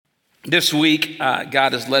This week,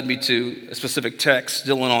 God has led me to a specific text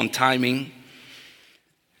dealing on timing,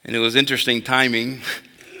 and it was interesting timing.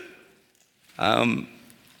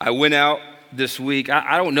 I went out this week.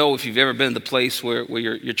 I don't know if you've ever been in the place where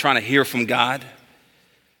you're trying to hear from God,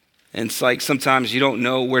 and it's like sometimes you don't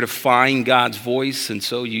know where to find God's voice, and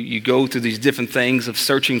so you go through these different things of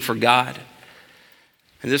searching for God.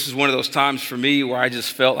 And this is one of those times for me where I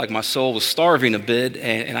just felt like my soul was starving a bit,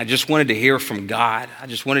 and I just wanted to hear from God. I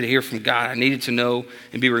just wanted to hear from God. I needed to know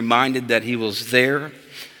and be reminded that He was there,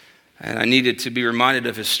 and I needed to be reminded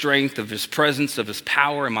of His strength, of His presence, of His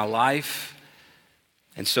power in my life.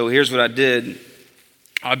 And so here's what I did.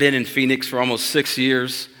 I've been in Phoenix for almost 6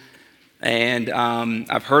 years, and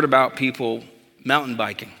I've heard about people mountain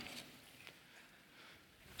biking.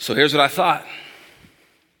 So here's what I thought.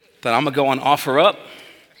 That I'm going to go on OfferUp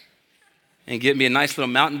and get me a nice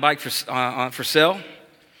little mountain bike for sale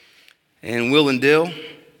and Will and Dill.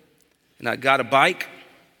 And I got a bike.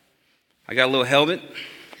 I got a little helmet.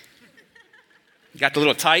 Got the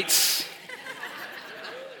little tights.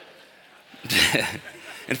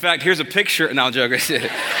 In fact, here's a picture. No, I'm joking.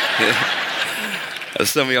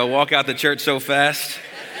 Some of y'all walk out the church so fast.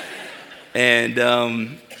 And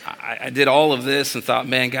I did all of this and thought,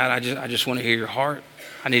 man, God, I just want to hear your heart.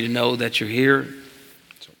 I need to know that you're here.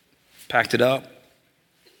 So packed it up,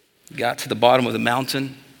 got to the bottom of the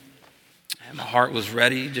mountain, and my heart was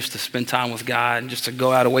ready just to spend time with God and just to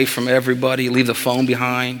go out away from everybody, leave the phone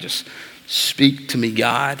behind, just speak to me,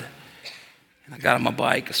 God. And I got on my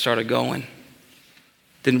bike, I started going.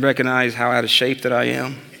 Didn't recognize how out of shape that I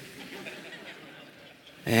am.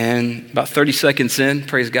 And about 30 seconds in,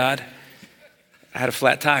 praise God, I had a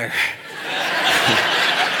flat tire.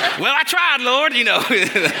 Well, I tried, Lord,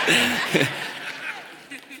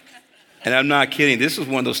 And I'm not kidding. This was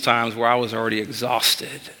one of those times where I was already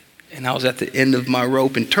exhausted. And I was at the end of my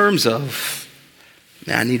rope in terms of,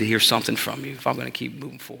 man, I need to hear something from you if I'm going to keep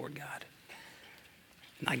moving forward, God.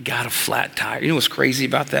 And I got a flat tire. You know what's crazy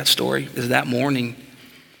about that story is that morning,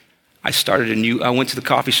 I went to the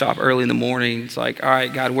coffee shop early in the morning. It's like, all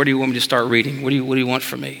right, God, where do you want me to start reading? What do you want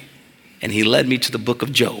from me? And He led me to the book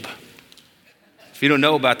of Job. If you don't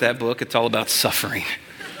know about that book, it's all about suffering.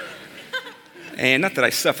 And not that I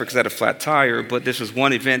suffered because I had a flat tire, but this was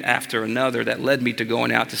one event after another that led me to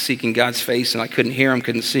going out to seeking God's face, and I couldn't hear Him,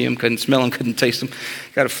 couldn't see Him, couldn't smell Him, couldn't taste Him.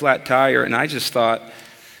 Got a flat tire, and I just thought,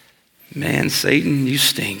 man, Satan, you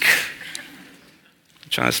stink. I'm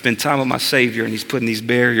trying to spend time with my Savior, and he's putting these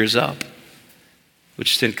barriers up,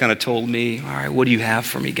 which then kind of told me, all right, what do you have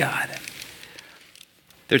for me, God?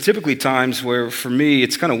 There are typically times where, for me,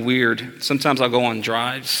 it's kind of weird. Sometimes I'll go on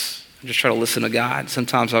drives and just try to listen to God.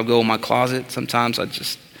 Sometimes I'll go in my closet. Sometimes I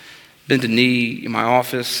just bend a knee in my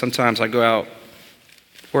office. Sometimes I go out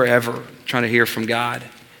wherever trying to hear from God.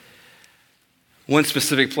 One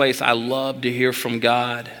specific place I love to hear from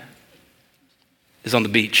God is on the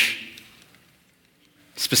beach.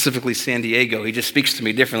 Specifically San Diego. He just speaks to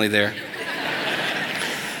me differently there.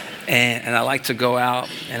 And I like to go out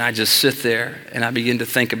and I just sit there and I begin to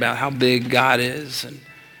think about how big God is. And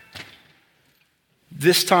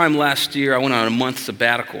this time last year, I went on a month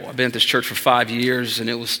sabbatical. I've been at this church for 5 years, and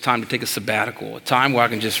it was time to take a sabbatical, a time where I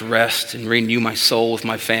can just rest and renew my soul with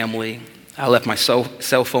my family. I left my cell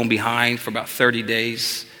phone behind for about 30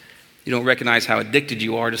 days. You don't recognize how addicted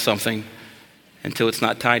you are to something until it's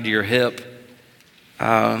not tied to your hip.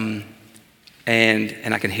 And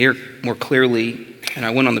I can hear more clearly. And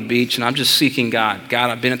I went on the beach, and I'm just seeking God.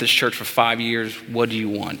 God, I've been at this church for 5 years. What do you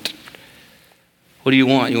want? What do you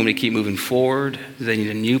want? You want me to keep moving forward? Do they need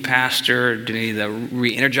a new pastor? Do they need a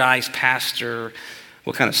re-energized pastor?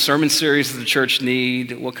 What kind of sermon series does the church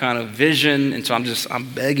need? What kind of vision? And so I'm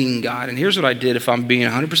begging God. And here's what I did, if I'm being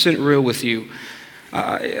 100% real with you.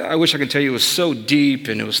 I wish I could tell you it was so deep,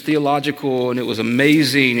 and it was theological, and it was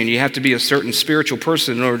amazing, and you have to be a certain spiritual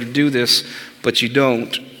person in order to do this, but you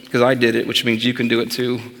don't. Because I did it, which means you can do it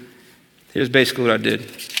too. Here's basically what I did.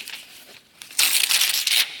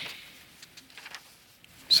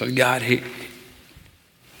 So God,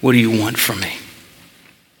 what do you want from me?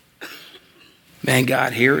 Man,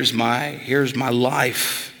 God, here's my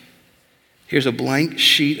life. Here's a blank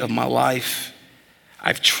sheet of my life.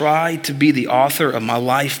 I've tried to be the author of my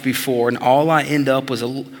life before, and all I end up with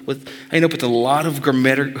a lot of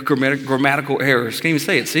grammatical errors. Can't even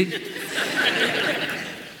say it, see?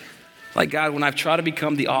 Like, God, when I've tried to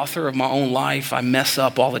become the author of my own life, I mess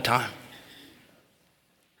up all the time.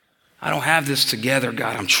 I don't have this together,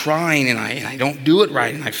 God. I'm trying and I don't do it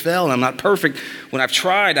right and I fail and I'm not perfect. When I've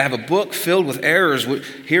tried, I have a book filled with errors.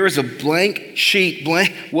 Here is a blank sheet.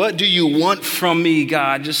 What do you want from me,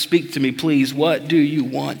 God? Just speak to me, please. What do you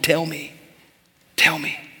want? Tell me. Tell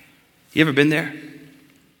me. You ever been there?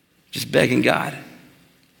 Just begging God.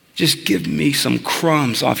 Just give me some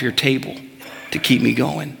crumbs off your table to keep me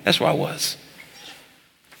going. That's where I was.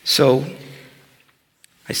 So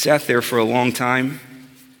I sat there for a long time.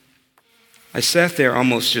 I sat there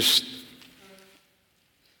almost just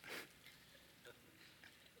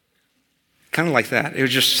kind of like that. It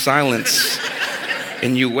was just silence.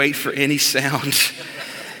 And you wait for any sound.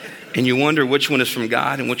 And you wonder which one is from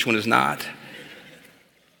God and which one is not.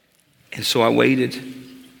 And so I waited.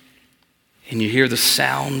 And you hear the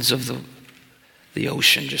sounds of the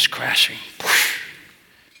ocean just crashing.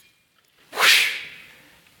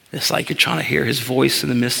 It's like you're trying to hear his voice in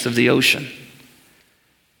the midst of the ocean.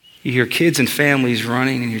 You hear kids and families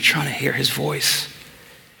running and you're trying to hear his voice.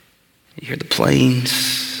 You hear the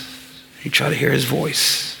planes. You try to hear his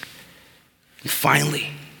voice. And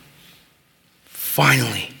finally,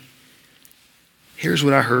 here's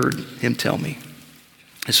what I heard him tell me.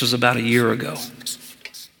 This was about a year ago.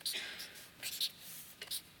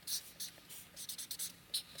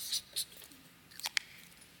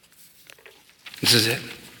 This is it.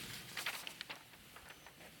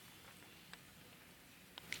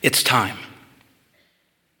 It's time.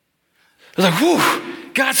 I was like,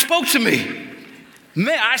 whew, God spoke to me.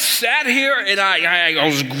 Man, I sat here and I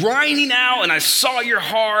was grinding out and I saw your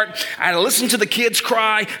heart. I had to listen to the kids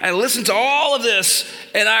cry. I had to listen to all of this.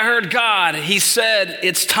 And I heard God, he said,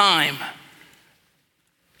 it's time.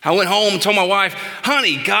 I went home and told my wife,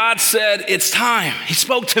 honey, God said it's time. He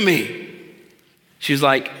spoke to me. She was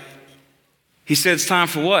like, he said it's time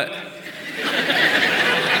for what?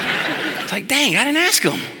 It's like, dang, I didn't ask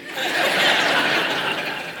him.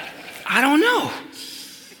 I don't know.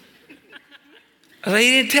 I was like,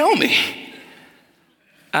 he didn't tell me.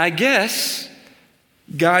 I guess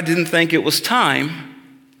God didn't think it was time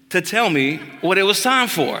to tell me what it was time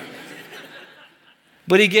for.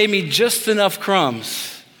 But he gave me just enough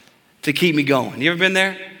crumbs to keep me going. You ever been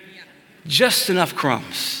there? Yeah. Just enough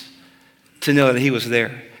crumbs to know that he was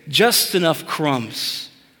there. Just enough crumbs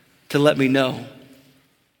to let me know.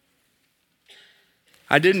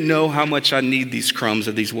 I didn't know how much I need these crumbs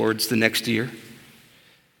of these words the next year.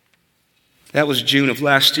 That was June of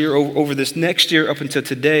last year. Over this next year up until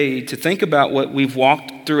today, to think about what we've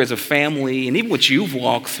walked through as a family and even what you've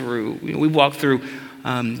walked through. We walked through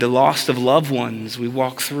the loss of loved ones. We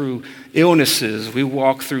walked through illnesses. We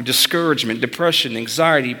walked through discouragement, depression,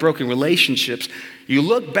 anxiety, broken relationships. You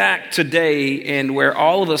look back today and where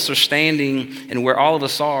all of us are standing and where all of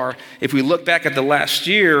us are, if we look back at the last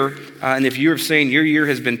year, and if you're saying your year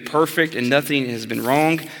has been perfect and nothing has been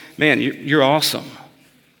wrong, man, you're awesome.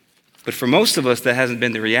 But for most of us, that hasn't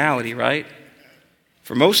been the reality, right?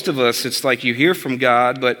 For most of us, it's like you hear from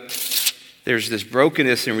God, but there's this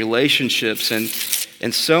brokenness in relationships,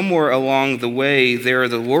 and somewhere along the way, there are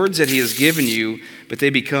the words that he has given you, but they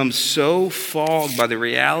become so fogged by the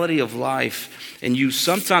reality of life. And you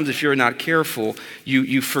sometimes, if you're not careful,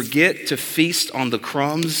 you forget to feast on the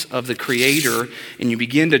crumbs of the Creator, and you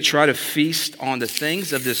begin to try to feast on the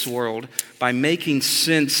things of this world by making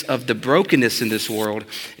sense of the brokenness in this world.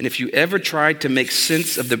 And if you ever try to make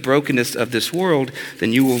sense of the brokenness of this world,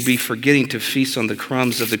 then you will be forgetting to feast on the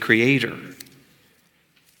crumbs of the Creator.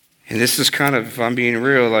 And this is kind of, if I'm being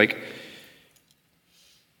real, like,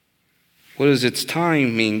 what does it's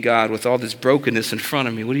time mean, God, with all this brokenness in front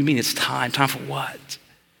of me? What do you mean it's time? Time for what?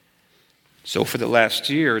 So for the last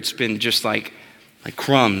year, it's been just like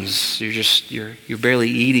crumbs. You're barely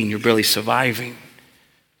eating. You're barely surviving.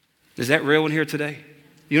 Is that real in here today?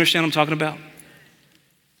 You understand what I'm talking about?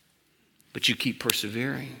 But you keep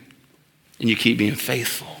persevering. And you keep being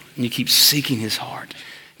faithful. And you keep seeking his heart.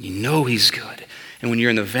 And you know he's good. And when you're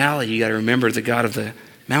in the valley, you got to remember the God of the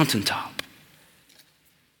mountaintop.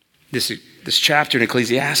 This chapter in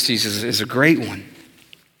Ecclesiastes is a great one,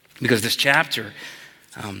 because this chapter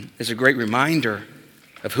is a great reminder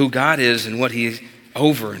of who God is and what he's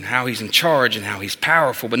over and how he's in charge and how he's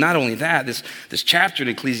powerful. But not only that, this chapter in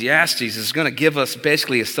Ecclesiastes is going to give us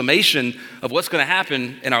basically a summation of what's going to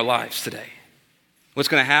happen in our lives today. What's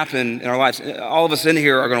going to happen in our lives. All of us in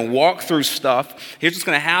here are going to walk through stuff. Here's what's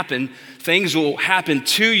going to happen. Things will happen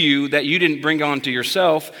to you that you didn't bring on to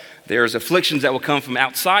yourself. There's afflictions that will come from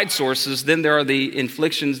outside sources. Then there are the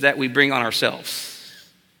afflictions that we bring on ourselves.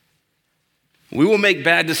 We will make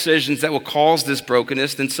bad decisions that will cause this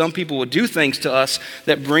brokenness. Then some people will do things to us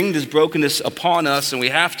that bring this brokenness upon us. And we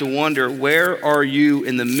have to wonder, where are you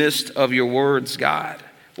in the midst of your words, God?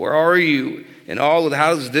 Where are you in all of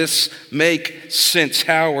how does this make sense?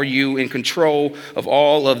 How are you in control of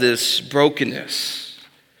all of this brokenness?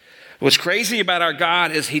 What's crazy about our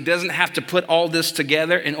God is he doesn't have to put all this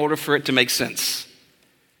together in order for it to make sense.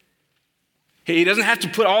 He doesn't have to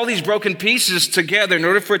put all these broken pieces together in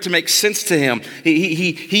order for it to make sense to him.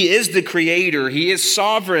 He is the creator. He is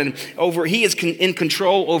sovereign over, he is in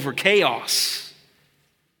control over chaos.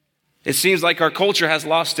 It seems like our culture has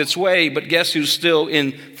lost its way, but guess who's still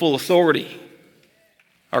in full authority?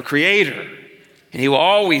 Our creator. And he will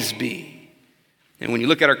always be. And when you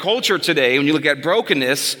look at our culture today, when you look at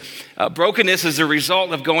brokenness, brokenness is a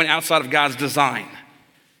result of going outside of God's design.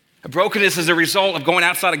 Brokenness is a result of going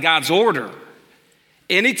outside of God's order.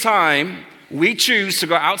 Anytime we choose to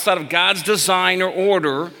go outside of God's design or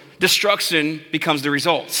order, destruction becomes the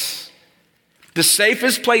results. The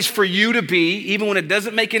safest place for you to be, even when it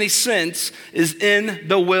doesn't make any sense, is in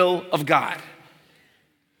the will of God.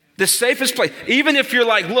 The safest place. Even if you're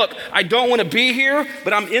like, look, I don't want to be here,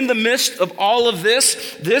 but I'm in the midst of all of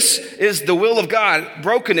this. This is the will of God.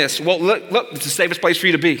 Brokenness. Well, look, it's the safest place for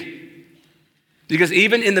you to be. Because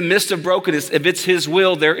even in the midst of brokenness, if it's his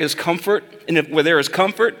will, there is comfort. And where there is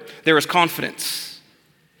comfort, there is confidence.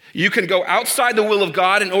 You can go outside the will of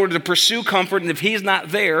God in order to pursue comfort. And if he's not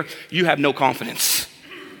there, you have no confidence.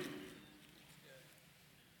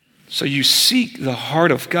 So you seek the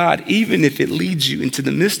heart of God, even if it leads you into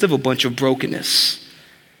the midst of a bunch of brokenness.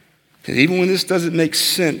 Because even when this doesn't make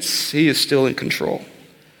sense, he is still in control.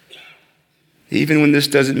 Even when this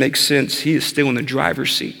doesn't make sense, he is still in the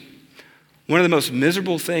driver's seat. One of the most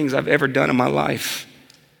miserable things I've ever done in my life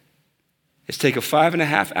is take a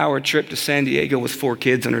 5.5-hour trip to San Diego with 4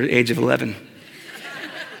 kids under the age of 11.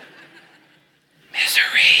 Misery.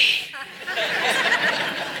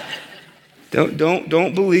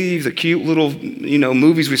 Don't believe the cute little,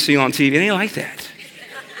 movies we see on TV. It ain't like that.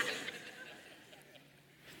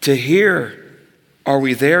 To hear, are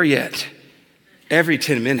we there yet? Every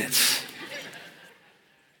 10 minutes.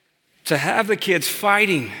 To have the kids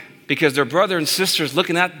fighting because their brother and sister is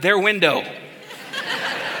looking out their window.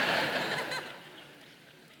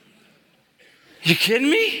 You kidding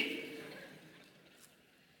me?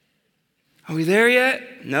 Are we there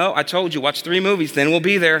yet? No, I told you, watch 3 movies, then we'll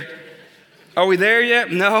be there. Are we there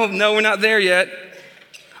yet? No, we're not there yet.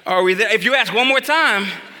 Are we there? If you ask one more time,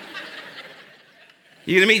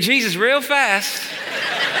 you're going to meet Jesus real fast.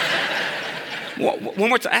 One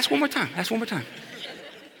more time. Ask one more time. Ask one more time.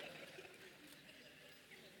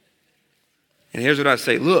 And here's what I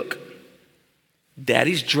say. Look,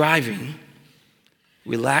 Daddy's driving.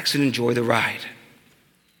 Relax and enjoy the ride.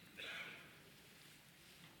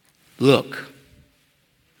 Look.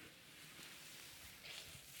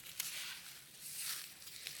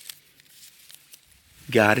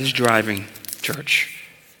 God is driving, church.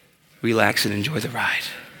 Relax and enjoy the ride.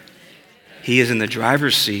 He is in the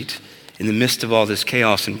driver's seat in the midst of all this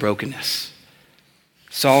chaos and brokenness.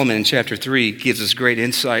 Solomon in chapter 3 gives us great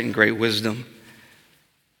insight and great wisdom.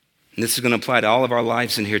 And this is going to apply to all of our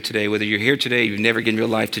lives in here today. Whether you're here today, you've never given your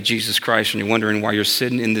life to Jesus Christ, and you're wondering why you're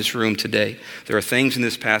sitting in this room today, there are things in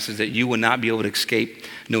this passage that you will not be able to escape,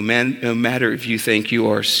 no matter if you think you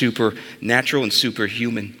are supernatural and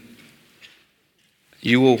superhuman.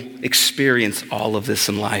 You will experience all of this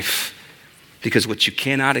in life because what you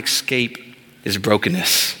cannot escape is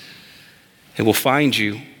brokenness. It will find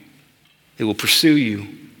you. It will pursue you.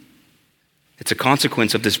 It's a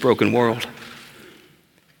consequence of this broken world.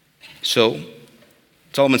 So,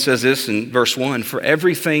 Solomon says this in verse 1, for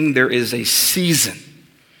everything there is a season.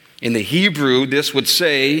 In the Hebrew, this would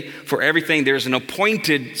say, for everything there's an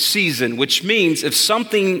appointed season, which means if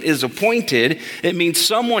something is appointed, it means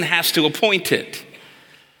someone has to appoint it.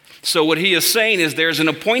 So what he is saying is there's an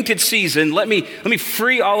appointed season. Let me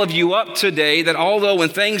free all of you up today that although when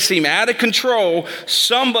things seem out of control,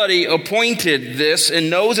 somebody appointed this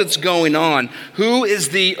and knows it's going on. Who is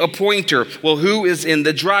the appointer? Well, who is in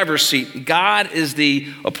the driver's seat? God is the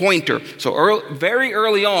appointer. So very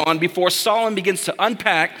early on, before Solomon begins to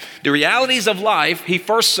unpack the realities of life, he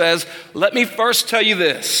first says, let me first tell you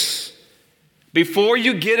this. Before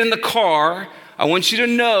you get in the car, I want you to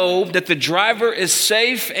know that the driver is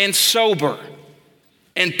safe and sober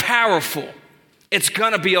and powerful. It's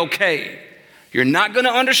going to be okay. You're not going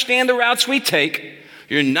to understand the routes we take.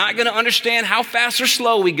 You're not going to understand how fast or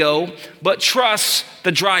slow we go, but trust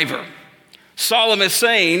the driver. Solomon is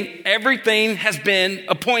saying everything has been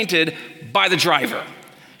appointed by the driver.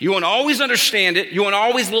 You won't always understand it. You won't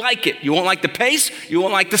always like it. You won't like the pace. You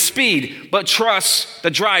won't like the speed, but trust the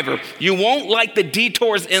driver. You won't like the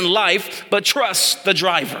detours in life, but trust the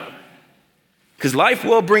driver. Because life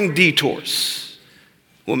will bring detours.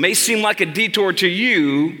 What may seem like a detour to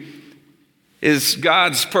you is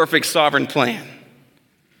God's perfect sovereign plan.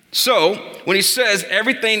 So when he says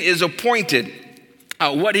everything is appointed,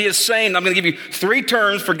 what he is saying, I'm going to give you 3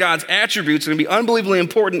 terms for God's attributes. It's going to be unbelievably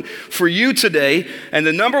important for you today. And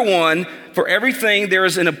the number one, for everything there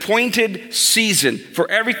is an appointed season. For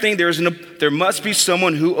everything there must be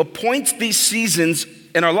someone who appoints these seasons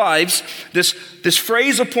in our lives. This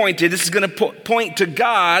phrase appointed, this is going to point to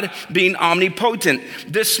God being omnipotent.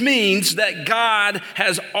 This means that God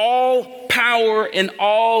has all power and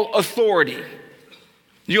all authority.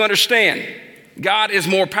 You understand? God is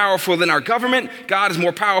more powerful than our government. God is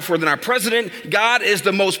more powerful than our president. God is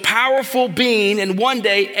the most powerful being, and one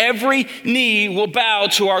day every knee will bow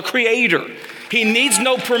to our Creator. He needs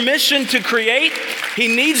no permission to create. He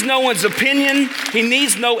needs no one's opinion. He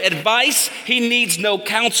needs no advice. He needs no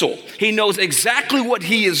counsel. He knows exactly what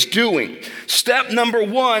he is doing. Step number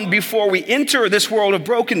 1, before we enter this world of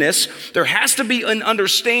brokenness, there has to be an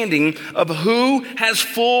understanding of who has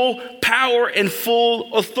full power and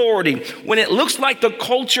full authority. When it looks like the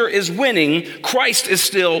culture is winning, Christ is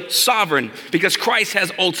still sovereign because Christ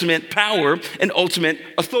has ultimate power and ultimate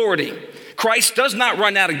authority. Christ does not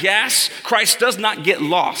run out of gas. Christ does not get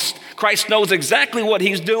lost. Christ knows exactly what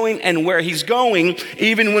he's doing and where he's going,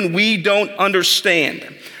 even when we don't understand.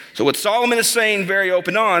 So what Solomon is saying very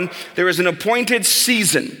open on, there is an appointed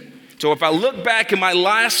season. So if I look back in my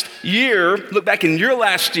last year, look back in your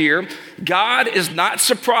last year, God is not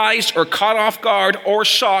surprised or caught off guard or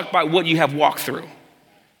shocked by what you have walked through.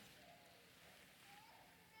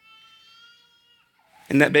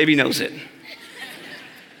 And that baby knows it.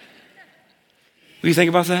 What do you think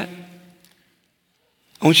about that?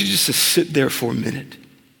 I want you just to sit there for a minute.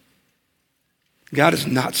 God is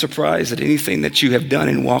not surprised at anything that you have done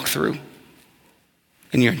and walked through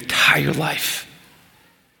in your entire life.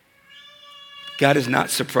 God is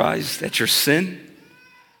not surprised at your sin.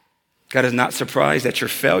 God is not surprised at your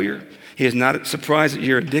failure. He is not surprised at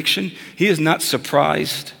your addiction. He is not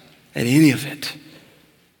surprised at any of it.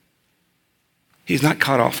 He's not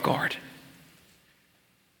caught off guard.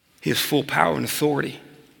 He has full power and authority.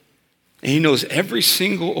 And he knows every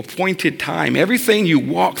single appointed time, everything you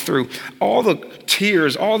walk through, all the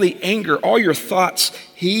tears, all the anger, all your thoughts.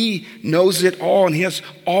 He knows it all, and he has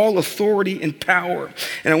all authority and power.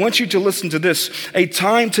 And I want you to listen to this. A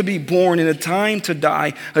time to be born and a time to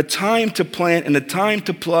die, a time to plant and a time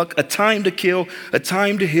to pluck, a time to kill, a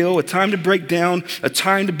time to heal, a time to break down, a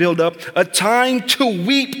time to build up, a time to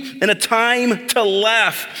weep and a time to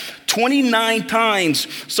laugh. 29 times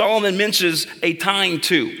Solomon mentions a time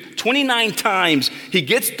to. 29 times he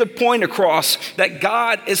gets the point across that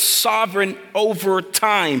God is sovereign over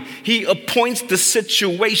time. He appoints the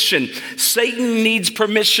situation. Satan needs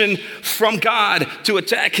permission from God to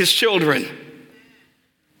attack his children.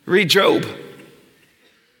 Read Job.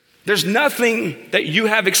 There's nothing that you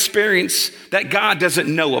have experienced that God doesn't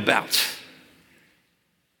know about.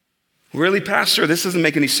 Really, Pastor? This doesn't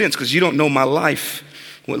make any sense because you don't know my life.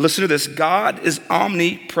 Well, listen to this. God is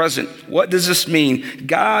omnipresent. What does this mean?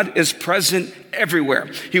 God is present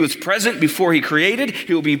everywhere. He was present before he created.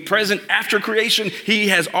 He will be present after creation. He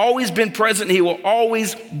has always been present. He will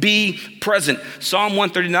always be present. Psalm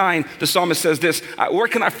 139, the psalmist says this, where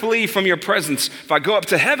can I flee from your presence? If I go up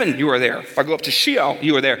to heaven, you are there. If I go up to Sheol,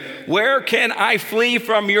 you are there. Where can I flee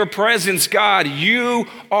from your presence, God? You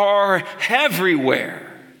are everywhere.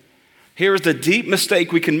 Here is the deep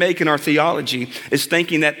mistake we can make in our theology is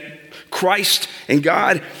thinking that Christ and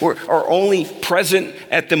God are only present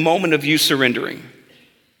at the moment of you surrendering.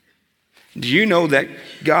 Do you know that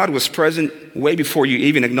God was present way before you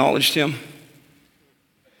even acknowledged him?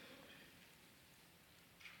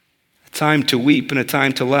 A time to weep and a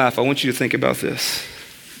time to laugh. I want you to think about this.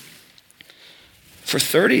 For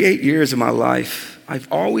 38 years of my life,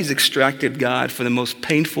 I've always extracted God from the most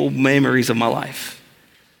painful memories of my life.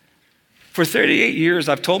 For 38 years,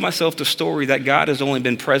 I've told myself the story that God has only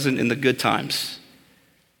been present in the good times,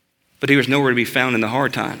 but he was nowhere to be found in the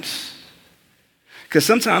hard times. Because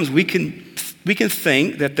sometimes we can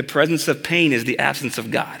think that the presence of pain is the absence of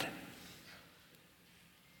God.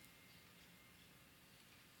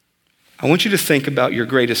 I want you to think about your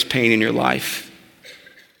greatest pain in your life.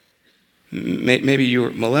 Maybe you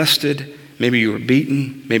were molested. Maybe you were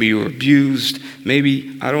beaten. Maybe you were abused.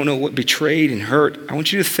 Maybe, I don't know what, betrayed and hurt. I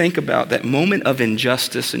want you to think about that moment of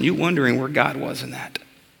injustice and you wondering where God was in that.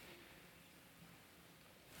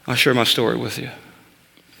 I'll share my story with you.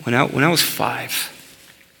 When I was 5,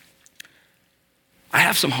 I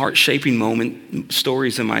have some heart-shaping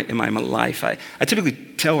stories in my life. I typically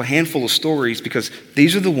tell a handful of stories because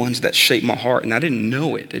these are the ones that shaped my heart, and I didn't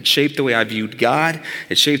know it. It shaped the way I viewed God.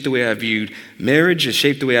 It shaped the way I viewed marriage. It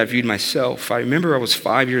shaped the way I viewed myself. I remember I was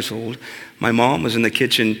 5 years old. My mom was in the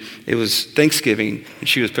kitchen. It was Thanksgiving, and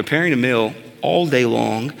she was preparing a meal all day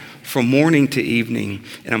long from morning to evening.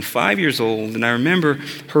 And I'm 5 years old, and I remember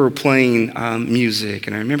her playing music,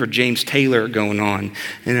 and I remember James Taylor going on,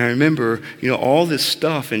 and I remember, all this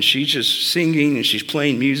stuff, and she's just singing, and she's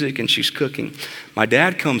playing music, and she's cooking. My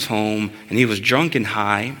dad comes home, and he was drunk and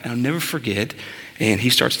high, and I'll never forget, and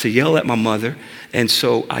he starts to yell at my mother. And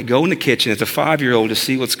so I go in the kitchen as a 5-year-old to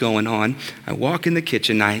see what's going on. I walk in the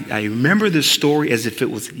kitchen. I remember this story as if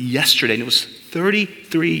it was yesterday, and it was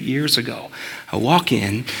 33 years ago. I walk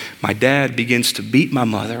in. My dad begins to beat my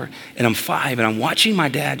mother, and I'm 5, and I'm watching my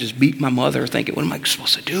dad just beat my mother, thinking, what am I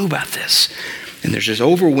supposed to do about this? And there's this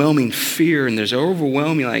overwhelming fear, and there's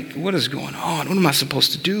overwhelming, what is going on? What am I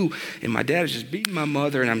supposed to do? And my dad is just beating my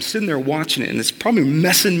mother, and I'm sitting there watching it, and it's probably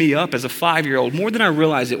messing me up as a 5-year-old more than I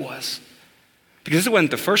realized it was. Because this wasn't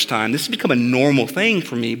the first time. This has become a normal thing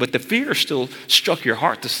for me, but the fear still struck your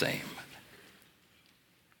heart the same.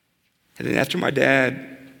 And then after my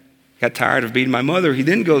dad got tired of beating my mother, he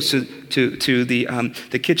then goes to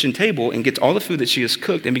the kitchen table and gets all the food that she has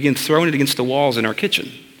cooked and begins throwing it against the walls in our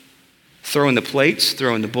kitchen. Throwing the plates,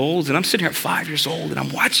 throwing the bowls, and I'm sitting here at 5 years old, and I'm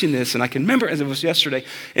watching this, and I can remember as it was yesterday.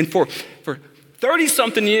 And for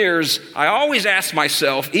 30-something years, I always asked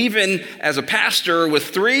myself, even as a pastor with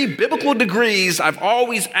 3 biblical degrees, I've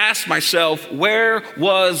always asked myself, where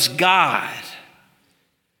was God?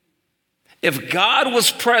 If God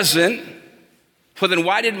was present, well, then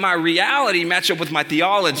why did my reality match up with my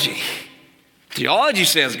theology? Theology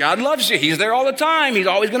says God loves you. He's there all the time. He's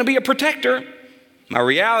always going to be a protector. My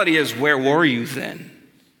reality is, where were you then?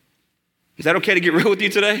 Is that okay to get real with you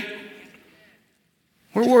today?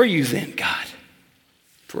 Where were you then, God?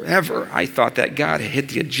 Forever, I thought that God had hit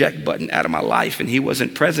the eject button out of my life and he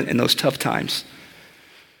wasn't present in those tough times.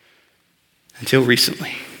 Until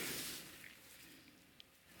recently.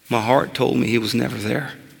 My heart told me he was never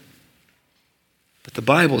there. But the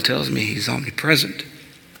Bible tells me he's omnipresent,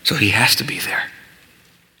 so he has to be there.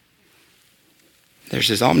 There's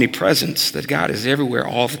this omnipresence that God is everywhere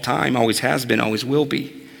all the time, always has been, always will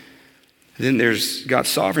be. Then there's God's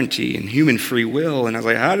sovereignty and human free will. And I was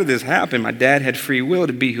like, how did this happen? My dad had free will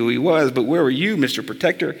to be who he was, but where were you, Mr.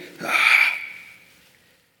 Protector?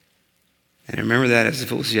 And I remember that as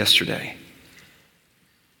if it was yesterday.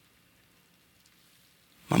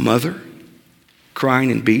 My mother,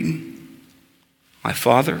 crying and beaten. My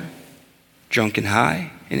father, drunk and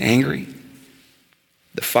high and angry.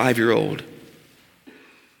 The 5-year-old,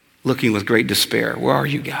 looking with great despair. Where are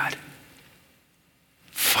you, God?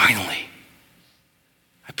 Finally,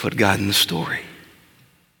 I put God in the story.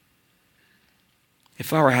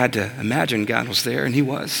 If I had to imagine God was there, and he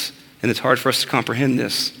was, and it's hard for us to comprehend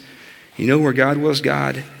this. You know where God was?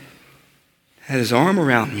 God had his arm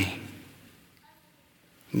around me,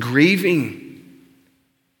 grieving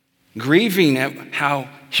at how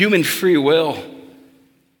human free will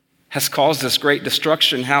has caused this great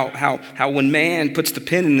destruction, how when man puts the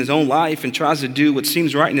pin in his own life and tries to do what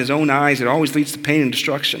seems right in his own eyes, it always leads to pain and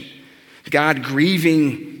destruction. God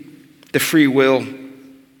grieving the free will.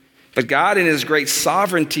 But God in his great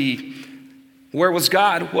sovereignty, where was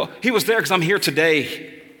God? Well, he was there because I'm here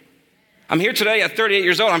today. I'm here today at 38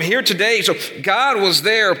 years old. I'm here today. So God was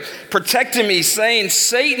there protecting me, saying,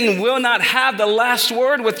 Satan will not have the last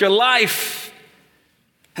word with your life.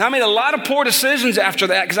 And I made a lot of poor decisions after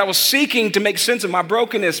that because I was seeking to make sense of my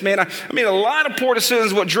brokenness, man. I made a lot of poor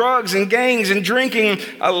decisions with drugs and gangs and drinking,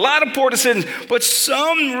 a lot of poor decisions. But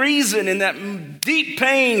some reason in that deep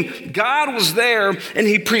pain, God was there and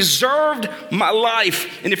he preserved my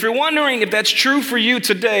life. And if you're wondering if that's true for you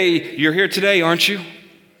today, you're here today, aren't you?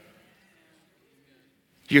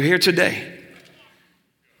 You're here today.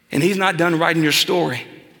 And he's not done writing your story.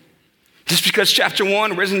 Just because chapter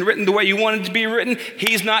 1 isn't written the way you want it to be written,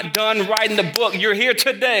 he's not done writing the book. You're here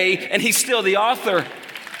today, and he's still the author.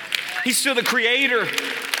 He's still the creator.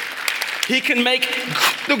 He can make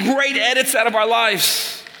the great edits out of our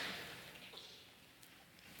lives.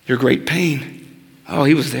 Your great pain. Oh,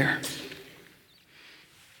 he was there.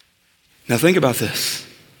 Now think about this.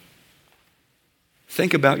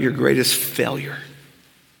 Think about your greatest failure.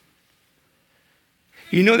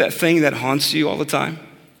 You know that thing that haunts you all the time?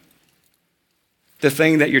 The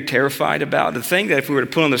thing that you're terrified about, the thing that if we were to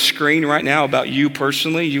put on the screen right now about you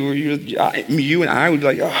personally, you and I would be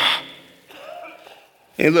like, oh.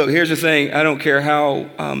 And look, here's the thing. I don't care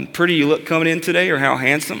how pretty you look coming in today or how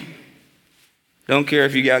handsome. Don't care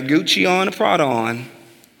if you got Gucci on or Prada on.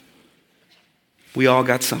 We all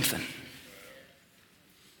got something.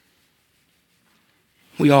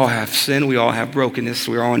 We all have sin. We all have brokenness.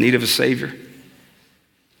 We're all in need of a Savior.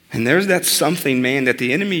 And there's that something, man, that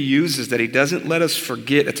the enemy uses that he doesn't let us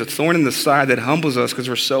forget. It's a thorn in the side that humbles us because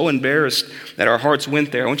we're so embarrassed that our hearts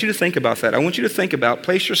went there. I want you to think about that. I want you to think about,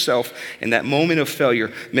 place yourself in that moment of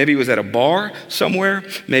failure. Maybe it was at a bar somewhere.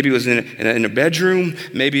 Maybe it was in a bedroom.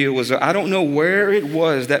 Maybe it was, I don't know where it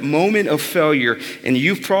was, that moment of failure. And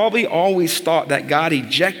you've probably always thought that God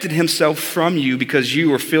ejected himself from you because you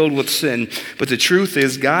were filled with sin. But the truth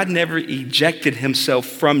is, God never ejected himself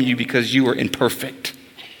from you because you were imperfect.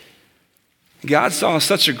 God saw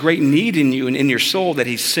such a great need in you and in your soul that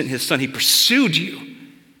he sent his son. He pursued you.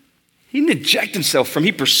 He didn't eject himself from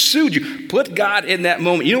you. He pursued you. Put God in that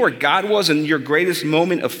moment. You know where God was in your greatest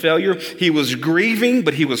moment of failure? He was grieving,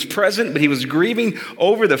 but he was present, but he was grieving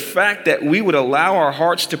over the fact that we would allow our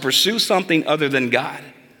hearts to pursue something other than God.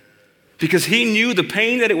 Because he knew the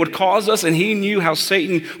pain that it would cause us, and he knew how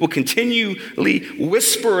Satan will continually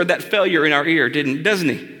whisper that failure in our ear, doesn't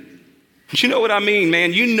he? You know what I mean,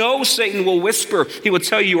 man? You know Satan will whisper. He will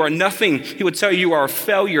tell you you are nothing. He would tell you you are a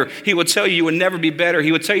failure. He would tell you you will never be better.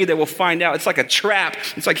 He would tell you that we'll find out. It's like a trap.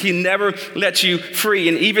 It's like he never lets you free.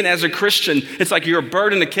 And even as a Christian, it's like you're a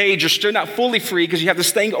bird in a cage. You're still not fully free because you have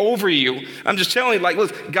this thing over you. I'm just telling you, like,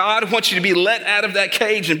 look, God wants you to be let out of that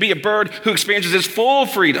cage and be a bird who experiences his full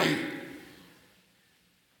freedom.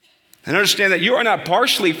 And understand that you are not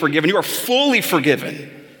partially forgiven. You are fully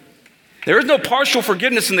forgiven. There is no partial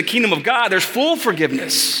forgiveness in the kingdom of God. There's full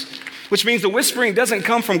forgiveness, which means the whispering doesn't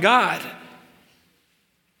come from God.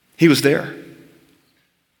 He was there.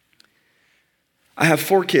 I have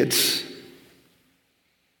 4 kids.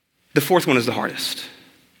 The 4th one is the hardest.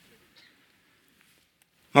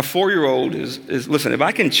 My 4-year-old is listen, if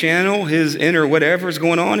I can channel his inner whatever is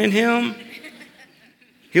going on in him,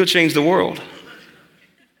 he'll change the world.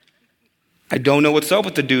 I don't know what's up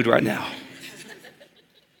with the dude right now.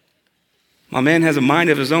 My man has a mind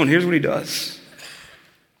of his own. Here's what he does.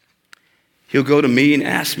 He'll go to me and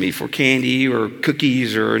ask me for candy or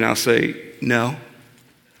cookies, and I'll say, no.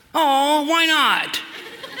 Oh, why not?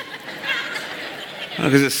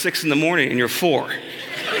 Because it's 6 a.m. and you're 4.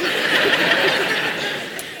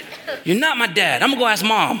 You're not my dad. I'm going to go ask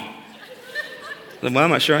mom. Well, I'm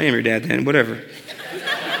not sure I am your dad then. Whatever.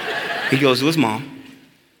 He goes to his mom.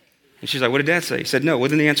 And she's like, what did dad say? He said, no. Well,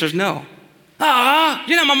 then the answer is no.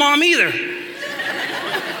 You're not my mom either.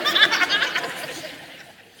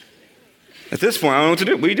 At this point, I don't know what to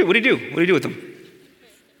do. What do you do? What do you do? What do you do with him?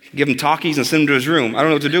 Give him Takis and send him to his room. I don't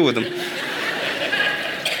know what to do with him.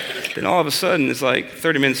 Then all of a sudden, it's like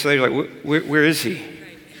 30 minutes later, like, where is he?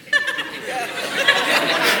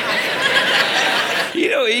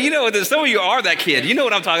 You know, some of you are that kid. You know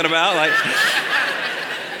what I'm talking about. Like,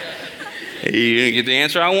 hey, you didn't get the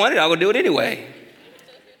answer I wanted. I would do it anyway.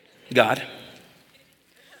 God.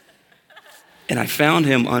 And I found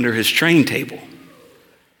him under his train table.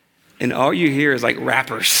 And all you hear is like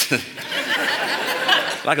rappers.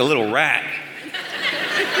 Like a little rat.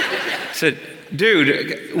 I said,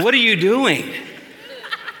 dude, what are you doing?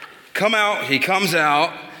 Come out. He comes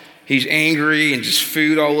out. He's angry and just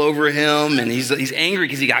food all over him. And he's angry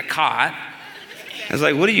because he got caught. I was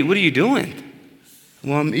like, what are you doing?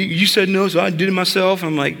 Well, you said no, so I did it myself. And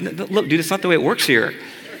I'm like, look, dude, it's not the way it works here.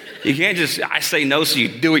 You can't just, I say no, so you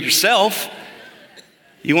do it yourself.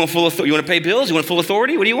 You want full authority? You want to pay bills? You want full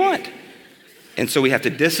authority? What do you want? And so we have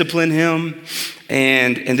to discipline him.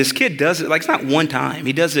 And this kid does it, like, it's not one time.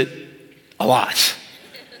 He does it a lot.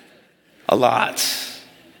 A lot.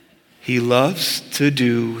 He loves to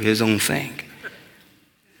do his own thing.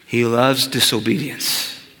 He loves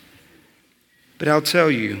disobedience. But I'll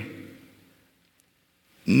tell you,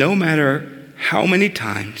 no matter how many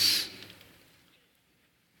times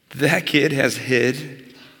that kid has hid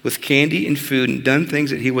with candy and food and done things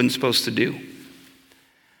that he wasn't supposed to do,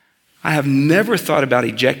 I have never thought about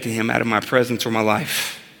ejecting him out of my presence or my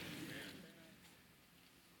life.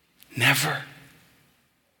 Never.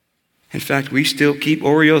 In fact, we still keep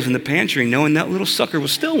Oreos in the pantry knowing that little sucker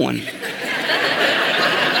was still one.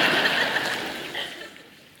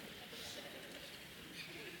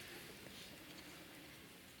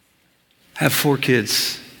 I have 4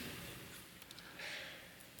 kids.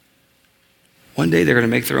 One day they're going to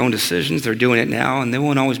make their own decisions. They're doing it now, and they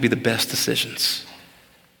won't always be the best decisions.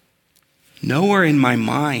 Nowhere in my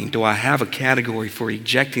mind do I have a category for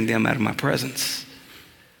ejecting them out of my presence.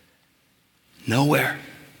 Nowhere.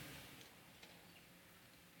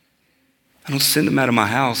 I don't send them out of my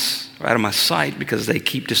house or out of my sight because they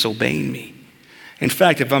keep disobeying me. In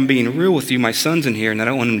fact, if I'm being real with you, my son's in here, and I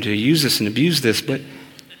don't want him to use this and abuse this, but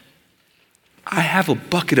I have a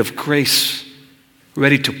bucket of grace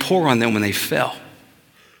ready to pour on them when they fell.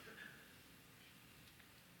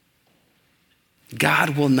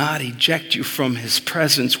 God will not eject you from his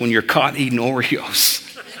presence when you're caught eating Oreos.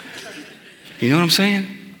 You know what I'm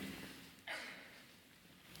saying?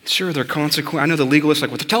 Sure, there are consequences. I know the legalists are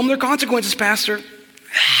like, well, tell them there are consequences, Pastor.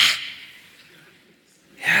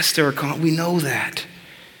 Yes, there are we know that.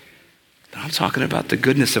 But I'm talking about the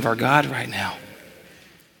goodness of our God right now.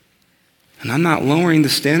 And I'm not lowering the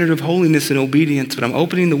standard of holiness and obedience, but I'm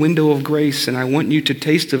opening the window of grace, and I want you to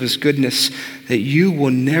taste of his goodness, that you will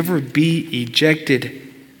never be ejected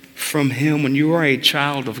from him when you are a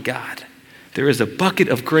child of God. There is a bucket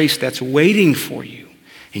of grace that's waiting for you,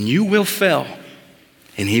 and you will fail,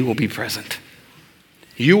 and he will be present.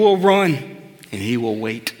 You will run, and he will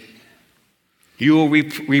wait. You will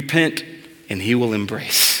repent, and he will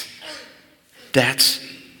embrace. That's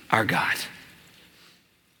our God.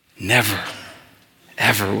 Never,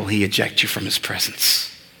 ever will he eject you from his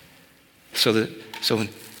presence. So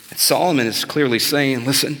Solomon is clearly saying,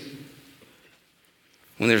 listen,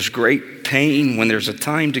 when there's great pain, when there's a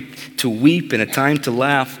time to weep and a time to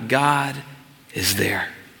laugh, God is there.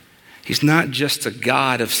 He's not just a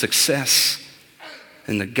God of success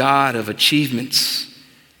and the God of achievements.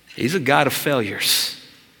 He's a God of failures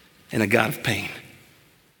and a God of pain.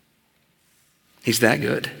 He's that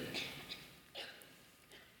good.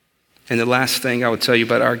 And the last thing I would tell you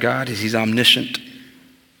about our God is he's omniscient.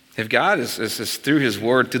 If God is through his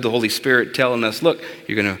word, through the Holy Spirit telling us, look,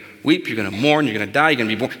 you're going to weep, you're going to mourn, you're going to die, you're going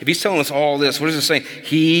to be born. If he's telling us all this, what is it saying?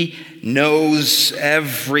 He knows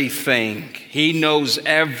everything. He knows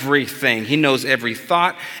everything. He knows every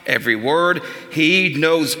thought, every word. He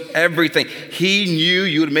knows everything. He knew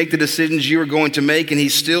you would make the decisions you were going to make, and he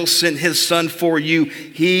still sent his son for you.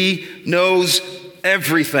 He knows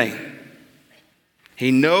everything. He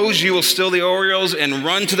knows you will steal the Oreos and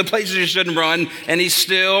run to the places you shouldn't run, and he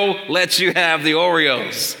still lets you have the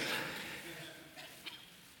Oreos.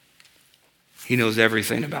 He knows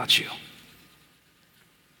everything about you.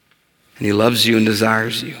 And he loves you and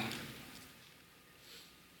desires you.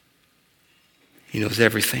 He knows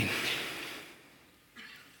everything.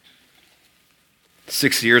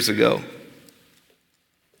 6 years ago,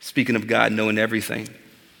 speaking of God knowing everything,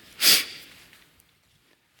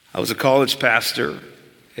 I was a college pastor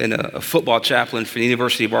and a football chaplain for the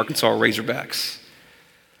University of Arkansas Razorbacks.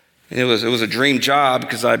 And it was a dream job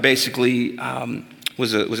because I basically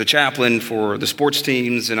was a chaplain for the sports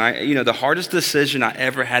teams. And the hardest decision I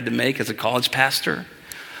ever had to make as a college pastor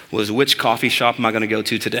was which coffee shop am I going to go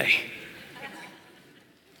to today?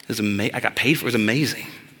 I got paid for it. It was amazing.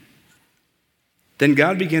 Then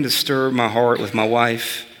God began to stir my heart with my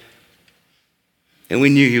wife, and we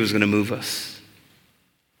knew he was going to move us.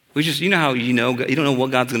 We just, you know how you don't know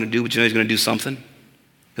what God's going to do, but you know he's going to do something?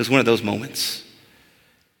 It was one of those moments.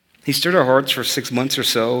 He stirred our hearts for 6 months or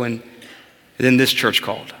so, and then this church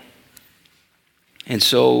called. And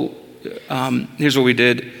so here's what we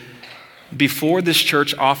did. Before this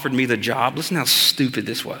church offered me the job, listen how stupid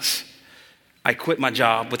this was. I quit my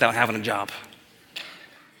job without having a job.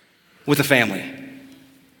 With a family.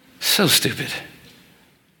 So stupid.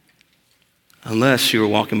 Unless you were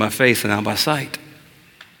walking by faith and not by sight.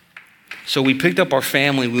 So we picked up our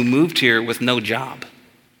family. We moved here with no job.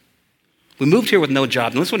 We moved here with no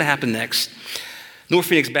job. And listen what happened next. North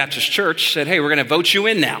Phoenix Baptist Church said, hey, we're going to vote you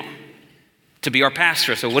in now to be our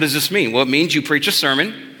pastor. So what does this mean? Well, it means you preach a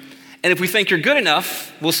sermon. And if we think you're good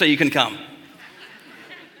enough, we'll say you can come.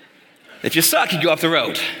 If you suck, you go up the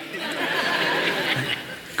road.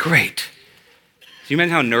 Great. Do you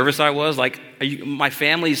imagine how nervous I was? Like, my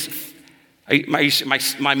family's,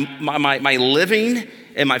 my living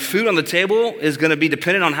and my food on the table is going to be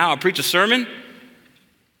dependent on how I preach a sermon?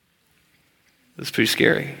 It's pretty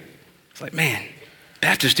scary. It's like, man,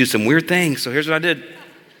 Baptists do some weird things. So here's what I did.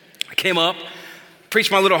 I came up,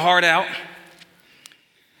 preached my little heart out.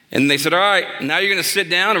 And they said, all right, now you're going to sit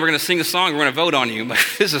down and we're going to sing a song and we're going to vote on you. I'm like,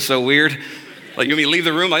 this is so weird. Like, you want me to leave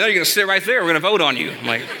the room? Like, no, you're going to sit right there. We're going to vote on you. I'm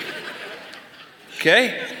like,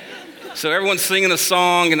 okay. So everyone's singing a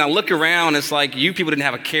song and I look around. It's like, you people didn't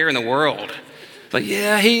have a care in the world. Like,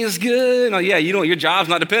 yeah, he is good. Like, yeah, your job's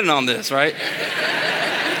not dependent on this, right?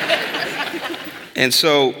 And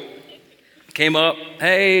so came up,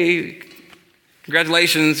 hey,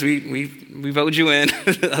 congratulations, we voted you in.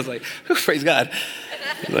 I was like, praise God.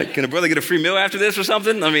 Like, can a brother get a free meal after this or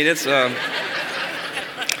something? I mean, it's...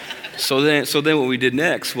 So then what we did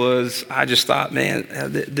next was I just thought, man,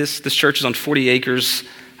 this church is on 40 acres,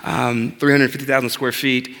 350,000 square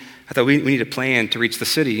feet. I thought we need a plan to reach the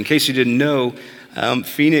city. In case you didn't know,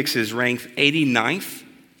 Phoenix is ranked 89th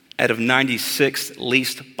out of 96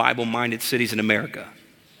 least Bible-minded cities in America.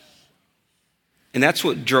 And that's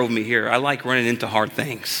what drove me here. I like running into hard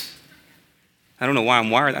things. I don't know why I'm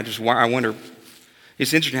wired. I wonder.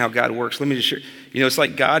 It's interesting how God works. Let me just share. It's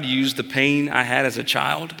like God used the pain I had as a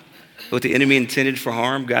child. What the enemy intended for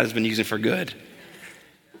harm, God has been using for good.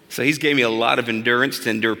 So he's gave me a lot of endurance to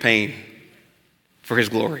endure pain for his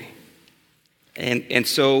glory. And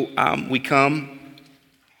so we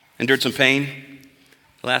endured some pain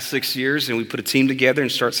the last 6 years, and we put a team together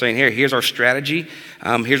and start saying, here's our strategy.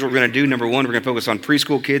 Here's what we're going to do. Number one, we're going to focus on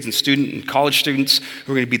preschool kids and student and college students.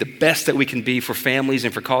 We're going to be the best that we can be for families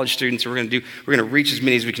and for college students. We're going to reach as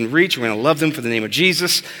many as we can reach. We're going to love them for the name of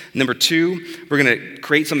Jesus. Number two, we're going to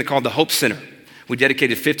create something called the Hope Center. We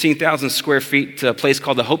dedicated 15,000 square feet to a place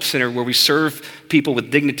called the Hope Center where we serve people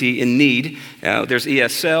with dignity in need. There's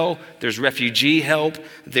ESL, there's refugee help,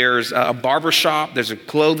 there's a barber shop, there's a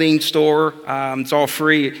clothing store, it's all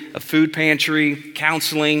free, a food pantry,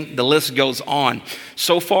 counseling, the list goes on.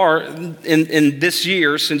 So far, in this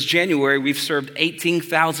year, since January, we've served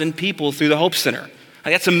 18,000 people through the Hope Center.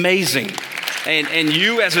 That's amazing. And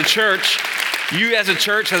you as a church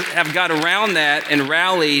have got around that and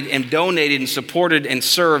rallied and donated and supported and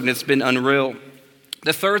served, and it's been unreal.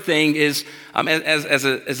 The third thing is, as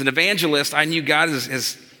an evangelist, I knew God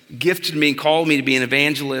has gifted me and called me to be an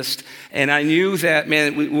evangelist, and I knew that,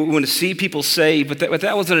 man, we want to see people saved, but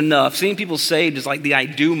that wasn't enough. Seeing people saved is like the I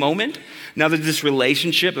do moment. Now there's this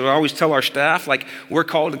relationship, and I always tell our staff, like, we're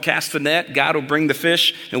called to cast the net, God will bring the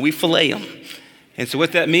fish, and we fillet them. And so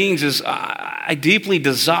what that means is I deeply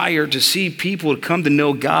desire to see people come to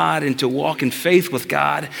know God and to walk in faith with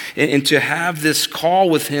God and to have this call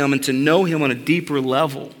with him and to know him on a deeper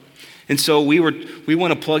level. And so we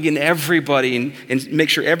want to plug in everybody and make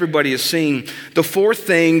sure everybody is seen. The fourth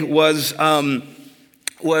thing was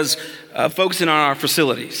focusing on our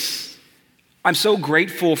facilities. I'm so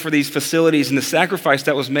grateful for these facilities and the sacrifice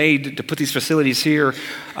that was made to put these facilities here.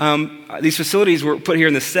 These facilities were put here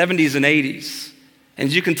in the 70s and 80s. And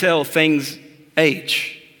as you can tell, things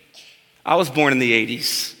age. I was born in the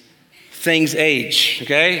 80s. Things age,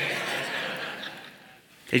 okay?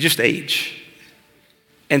 They just age.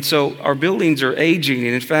 And so our buildings are aging.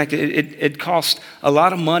 And in fact, it costs a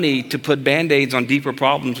lot of money to put Band-Aids on deeper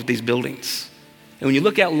problems with these buildings. And when you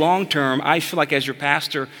look at long term, I feel like as your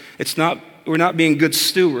pastor, we're not being good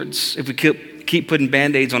stewards if we keep putting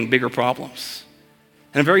Band-Aids on bigger problems.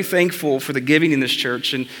 And I'm very thankful for the giving in this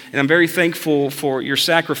church, and I'm very thankful for your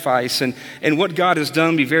sacrifice. And what God has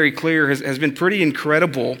done, to be very clear, has been pretty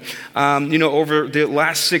incredible. Over the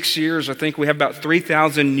last 6 years, I think we have about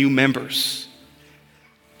 3,000 new members.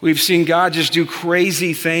 We've seen God just do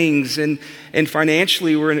crazy things, and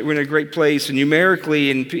financially we're in a great place, and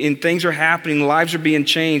numerically, and things are happening, lives are being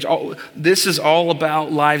changed. This is all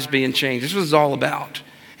about lives being changed. This is what it's all about.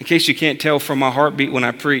 In case you can't tell from my heartbeat when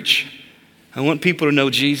I preach, I want people to know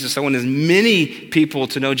Jesus. I want as many people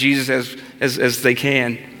to know Jesus as they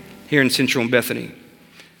can here in Central and Bethany.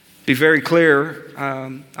 Be very clear,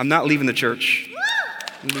 I'm not leaving the church.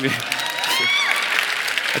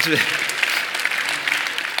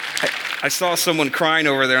 I saw someone crying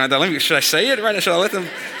over there, and I thought, should I say it right now? Should I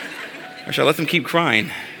let them keep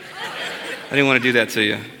crying? I didn't want to do that to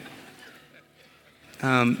you.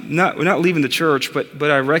 We're not leaving the church,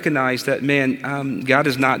 but I recognize that, man, God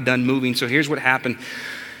is not done moving. So here's what happened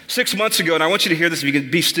 6 months ago, and I want you to hear this. If you can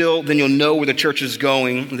be still, then you'll know where the church is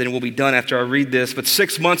going, and then we'll be done after I read this. But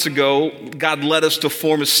 6 months ago, God led us to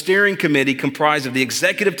form a steering committee comprised of the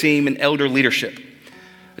executive team and elder leadership.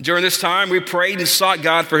 During this time, we prayed and sought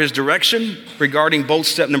God for his direction regarding both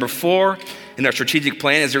step number 4 in our strategic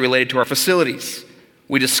plan as it related to our facilities.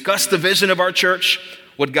 We discussed the vision of our church,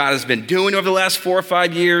 what God has been doing over the last 4 or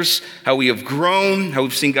 5 years, how we have grown, how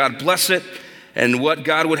we've seen God bless it, and what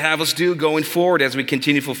God would have us do going forward as we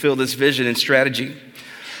continue to fulfill this vision and strategy.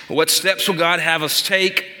 What steps will God have us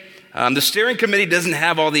take? The steering committee doesn't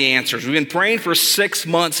have all the answers. We've been praying for 6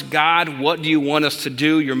 months. God, what do you want us to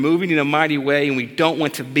do? You're moving in a mighty way, and we don't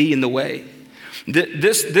want to be in the way.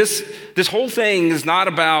 This whole thing is not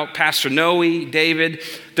about Pastor Noe, David,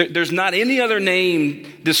 There's not any other name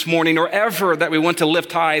this morning or ever that we want to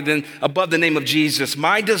lift high than above the name of Jesus.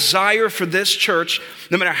 My desire for this church,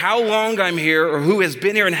 no matter how long I'm here or who has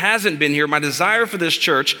been here and hasn't been here, my desire for this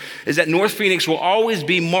church is that North Phoenix will always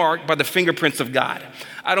be marked by the fingerprints of God.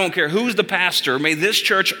 I don't care who's the pastor. May this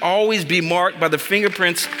church always be marked by the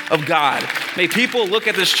fingerprints of God. May people look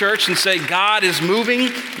at this church and say, God is moving,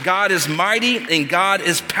 God is mighty, and God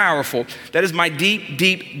is powerful. That is my deep,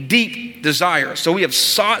 deep, deep desire. So we have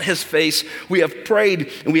sought his face, we have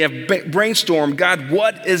prayed, and we have brainstormed, God,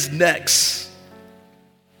 what is next?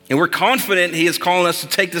 And we're confident he is calling us to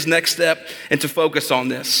take this next step and to focus on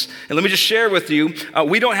this. And let me just share with you,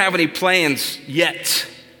 we don't have any plans yet.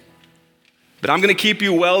 But I'm going to keep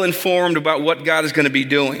you well informed about what God is going to be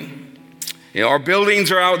doing. You know, our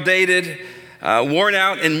buildings are outdated, worn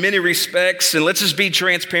out in many respects, and let's just be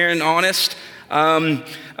transparent and honest.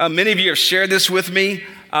 Many of you have shared this with me,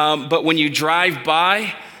 but when you drive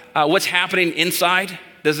by, what's happening inside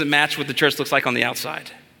doesn't match what the church looks like on the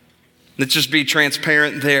outside. Let's just be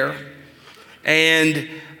transparent there. And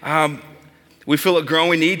we feel a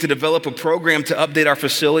growing need to develop a program to update our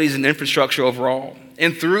facilities and infrastructure overall.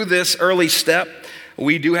 And through this early step,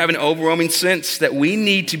 we do have an overwhelming sense that we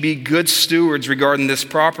need to be good stewards regarding this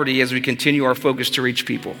property as we continue our focus to reach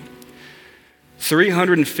people.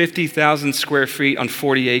 350,000 square feet on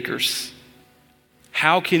 40 acres.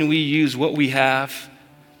 How can we use what we have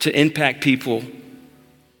to impact people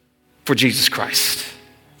for Jesus Christ?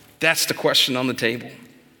 That's the question on the table.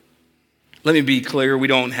 Let me be clear, we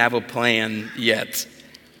don't have a plan yet.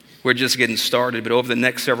 We're just getting started, but over the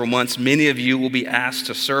next several months, many of you will be asked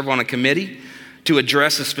to serve on a committee to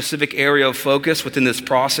address a specific area of focus within this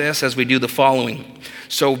process as we do the following.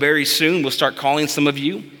 So very soon, we'll start calling some of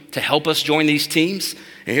you to help us join these teams.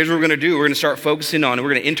 And here's what we're going to do. We're going to start focusing on,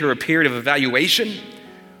 we're going to enter a period of evaluation.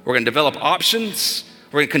 We're going to develop options.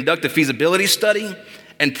 We're going to conduct a feasibility study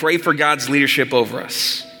and pray for God's leadership over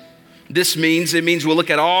us. It means we'll look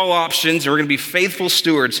at all options and we're going to be faithful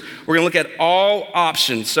stewards. We're going to look at all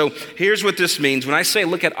options. So here's what this means. When I say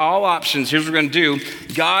look at all options, here's what we're going to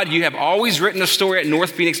do. God, you have always written a story at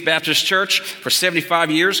North Phoenix Baptist Church for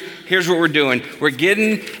 75 years. Here's what we're doing. We're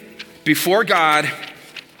getting before God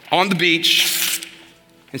on the beach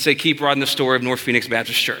and say, keep writing the story of North Phoenix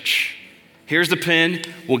Baptist Church. Here's the pen.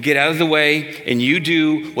 We'll get out of the way and you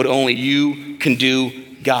do what only you can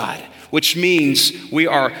do, God. Which means we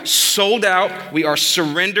are sold out, we are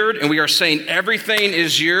surrendered, and we are saying everything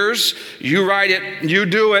is yours. You write it, you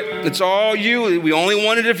do it. It's all you. We only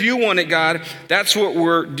want it if you want it, God. That's what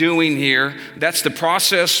we're doing here. That's the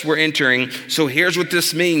process we're entering. So here's what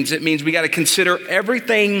this means. It means we got to consider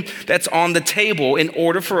everything that's on the table in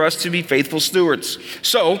order for us to be faithful stewards.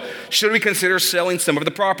 So should we consider selling some of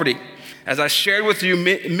the property? As I shared with you,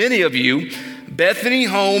 many of you, Bethany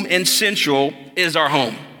Home in Central is our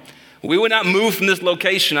home. We would not move from this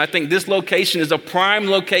location. I think this location is a prime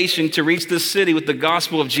location to reach this city with the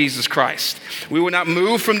gospel of Jesus Christ. We would not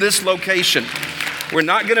move from this location. We're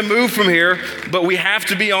not going to move from here, but we have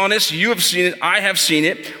to be honest. You have seen it. I have seen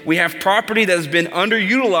it. We have property that has been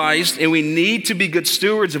underutilized, and we need to be good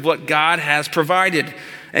stewards of what God has provided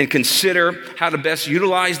and consider how to best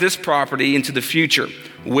utilize this property into the future,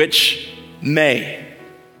 which may.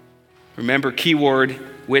 Remember, keyword,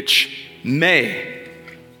 which may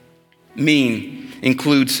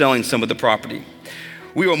include selling some of the property.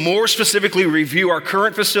 We will more specifically review our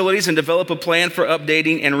current facilities and develop a plan for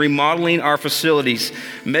updating and remodeling our facilities,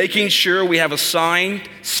 making sure we have assigned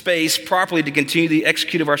space properly to continue the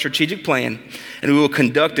execute of our strategic plan, and we will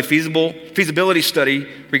conduct a feasibility study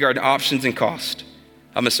regarding options and cost.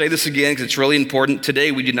 I'm going to say this again because it's really important.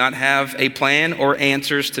 Today, we do not have a plan or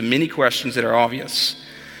answers to many questions that are obvious.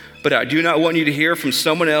 But I do not want you to hear from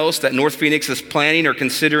someone else that North Phoenix is planning or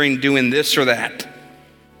considering doing this or that.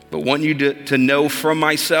 But want you to know from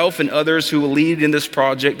myself and others who will lead in this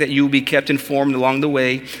project that you will be kept informed along the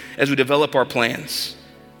way as we develop our plans.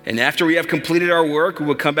 And after we have completed our work, we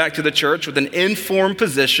will come back to the church with an informed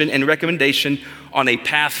position and recommendation on a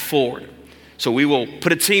path forward. So we will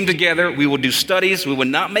put a team together. We will do studies. We will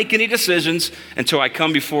not make any decisions until I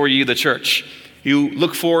come before you, the church. You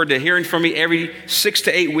look forward to hearing from me every 6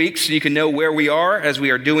 to 8 weeks so you can know where we are as we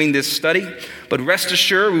are doing this study. But rest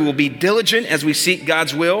assured, we will be diligent as we seek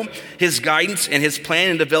God's will, his guidance, and his plan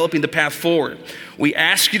in developing the path forward. We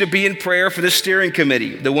ask you to be in prayer for the steering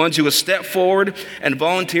committee, the ones who will step forward and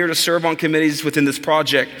volunteer to serve on committees within this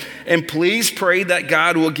project. And please pray that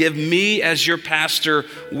God will give me, as your pastor,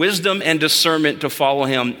 wisdom and discernment to follow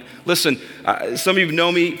him. Listen, some of you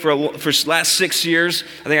know me for the last 6 years.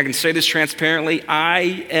 I think I can say this transparently.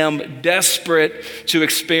 I am desperate to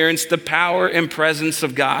experience the power and presence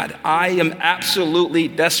of God. I am absolutely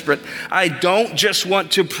desperate. I don't just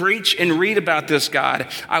want to preach and read about this God.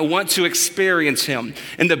 I want to experience him.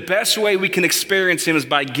 And the best way we can experience him is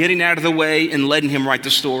by getting out of the way and letting him write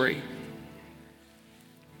the story.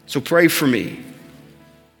 So pray for me.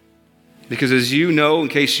 Because as you know, in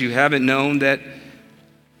case you haven't known, that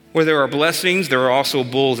where there are blessings, there are also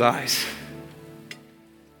bullseyes.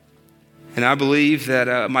 And I believe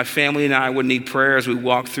that my family and I would need prayer as we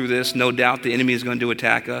walk through this. No doubt the enemy is going to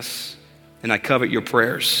attack us. And I covet your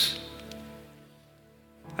prayers.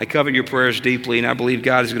 I covet your prayers deeply, and I believe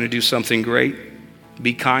God is going to do something great.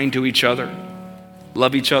 Be kind to each other.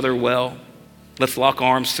 Love each other well. Let's lock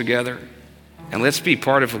arms together. And let's be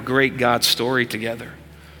part of a great God story together,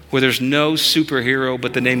 where there's no superhero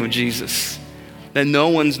but the name of Jesus. That no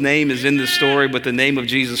one's name is in the story but the name of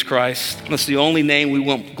Jesus Christ. That's the only name we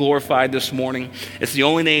want glorified this morning. It's the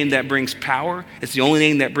only name that brings power. It's the only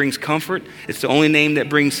name that brings comfort. It's the only name that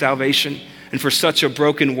brings salvation. And for such a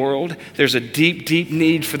broken world, there's a deep, deep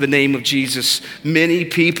need for the name of Jesus. Many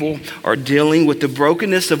people are dealing with the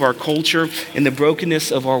brokenness of our culture and the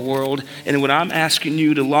brokenness of our world. And what I'm asking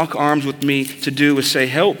you to lock arms with me to do is say,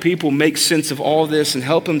 help people make sense of all this and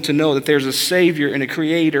help them to know that there's a Savior and a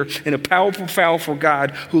Creator and a powerful, powerful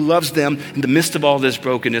God who loves them in the midst of all this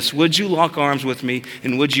brokenness. Would you lock arms with me,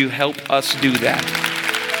 and would you help us do that?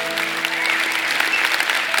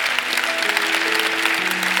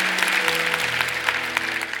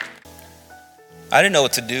 I didn't know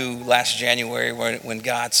what to do last January when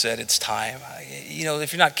God said it's time.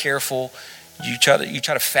 If you're not careful, you try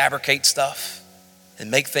to fabricate stuff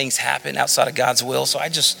and make things happen outside of God's will. So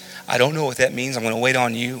I don't know what that means. I'm going to wait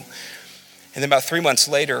on you. And then about 3 months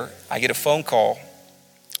later, I get a phone call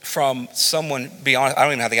from someone, be honest, I don't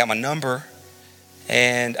even know how they got my number.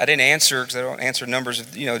 And I didn't answer because I don't answer numbers,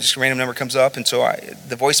 just a random number comes up. And so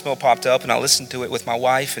the voicemail popped up and I listened to it with my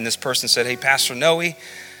wife. And this person said, hey, Pastor Noe,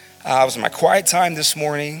 I was in my quiet time this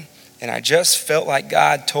morning, and I just felt like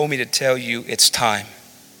God told me to tell you it's time.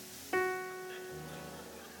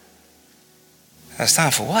 It's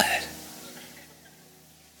time for what?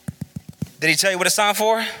 Did he tell you what it's time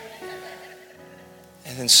for?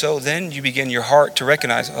 And then you begin your heart to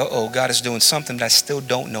recognize, God is doing something, but I still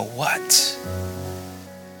don't know what.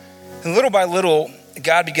 And little by little,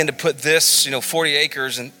 God began to put this, 40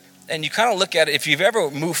 acres, and you kind of look at it, if you've ever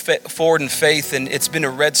moved forward in faith and it's been a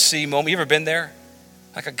Red Sea moment, you ever been there?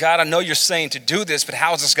 Like, God, I know you're saying to do this, but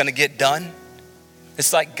how is this going to get done?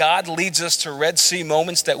 It's like God leads us to Red Sea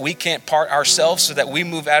moments that we can't part ourselves, so that we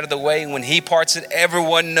move out of the way. And when he parts it,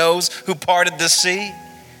 everyone knows who parted the sea.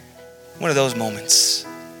 One of those moments.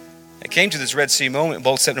 I came to this Red Sea moment,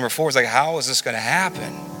 bold step number 4, is like, how is this going to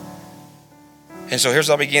happen? And so here's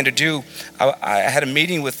what I began to do. I had a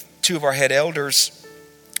meeting with 2 of our head elders.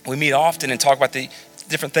 We meet often and talk about the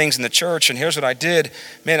different things in the church. And here's what I did.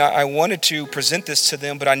 Man, I wanted to present this to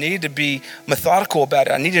them, but I needed to be methodical about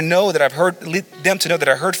it. I need to know that them to know that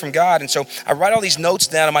I heard from God. And so I write all these notes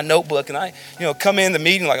down in my notebook, and I, come in the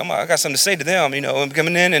meeting like, I got something to say to them, I'm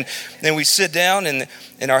coming in, and then we sit down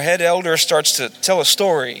and our head elder starts to tell a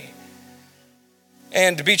story.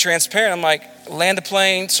 And to be transparent, I'm like, land the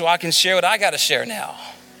plane so I can share what I got to share now.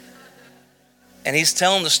 And he's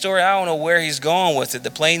telling the story. I don't know where he's going with it. The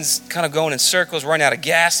plane's kind of going in circles, running out of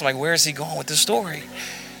gas. I'm like, where is he going with the story?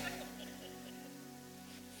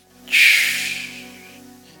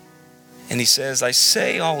 And he says, I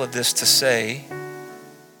say all of this to say,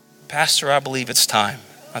 Pastor, I believe it's time.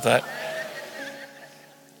 I thought.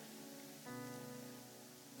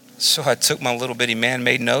 So I took my little bitty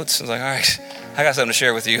man-made notes. I was like, all right, I got something to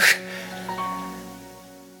share with you.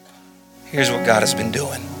 Here's what God has been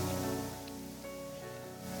doing.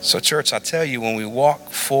 So church, I tell you, when we walk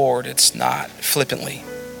forward, it's not flippantly.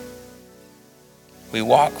 We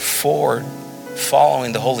walk forward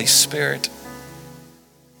following the Holy Spirit.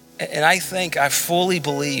 And I fully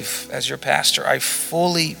believe, as your pastor, I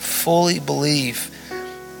fully believe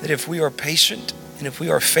that if we are patient and if we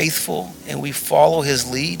are faithful and we follow his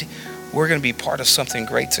lead, we're going to be part of something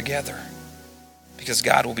great together, because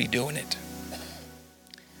God will be doing it.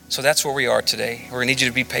 So that's where we are today. We're going to need you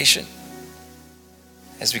to be patient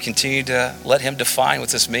as we continue to let him define what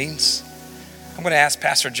this means. I'm I'm going to ask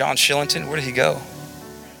Pastor John Shillington. Where did he go?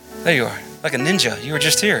 There you are, like a ninja. You were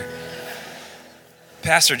just here.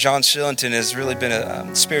 Pastor John Shillington has really been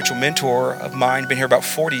a spiritual mentor of mine. Been here about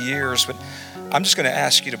 40 years, but I'm just going to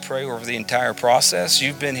ask you to pray over the entire process.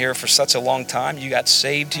 You've been here for such a long time. You got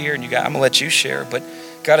saved here, and I'm going to let you share. But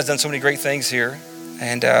God has done so many great things here,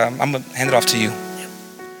 and I'm going to hand it off to you.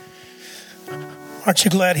 Aren't you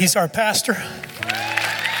glad he's our pastor?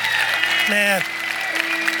 Man.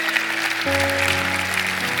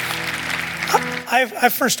 I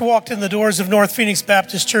first walked in the doors of North Phoenix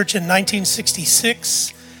Baptist Church in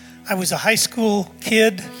 1966. I was a high school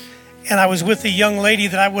kid, and I was with a young lady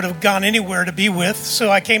that I would have gone anywhere to be with,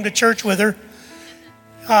 so I came to church with her.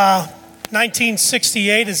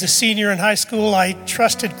 1968, as a senior in high school, I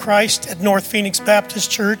trusted Christ at North Phoenix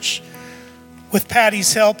Baptist Church with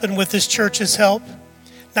Patty's help and with this church's help.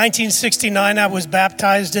 1969, I was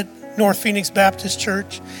baptized at North Phoenix Baptist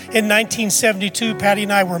Church. In 1972, Patty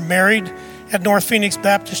and I were married at North Phoenix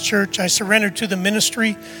Baptist Church. I surrendered to the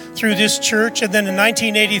ministry through this church. And then in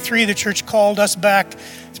 1983, the church called us back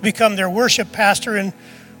to become their worship pastor. And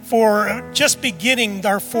for just beginning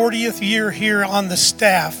our 40th year here on the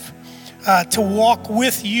staff, to walk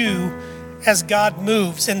with you as God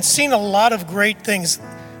moves and seen a lot of great things.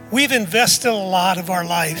 We've invested a lot of our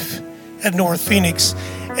life at North Phoenix.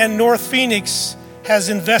 And North Phoenix has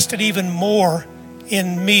invested even more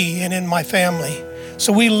in me and in my family.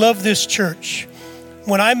 So we love this church.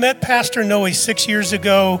 When I met Pastor Noe 6 years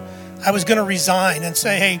ago, I was going to resign and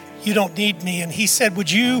say, hey, you don't need me. And he said, would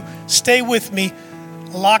you stay with me,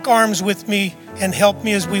 lock arms with me, and help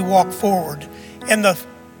me as we walk forward? And the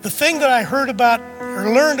thing that I heard about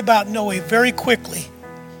or learned about Noe very quickly,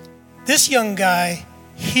 this young guy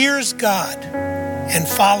hears God and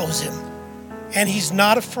follows him. And he's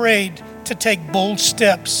not afraid to take bold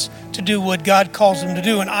steps to do what God calls him to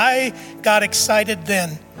do. And I got excited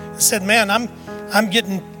then. I said, man, I'm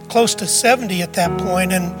getting close to 70 at that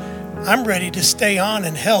point, and I'm ready to stay on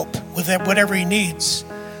and help with whatever he needs.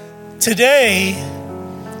 Today,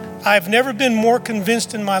 I've never been more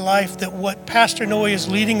convinced in my life that what Pastor Noe is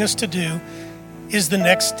leading us to do is the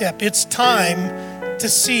next step. It's time to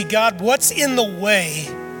see, God, what's in the way?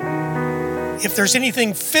 If there's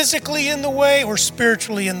anything physically in the way or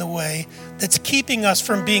spiritually in the way that's keeping us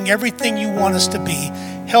from being everything you want us to be,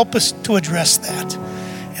 help us to address that.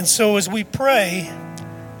 And so as we pray,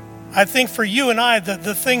 I think for you and I,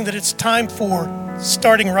 the thing that it's time for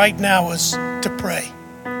starting right now is to pray.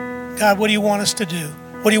 God, what do you want us to do?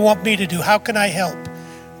 What do you want me to do? How can I help?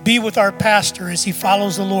 Be with our pastor as he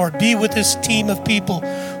follows the Lord. Be with this team of people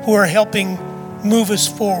who are helping move us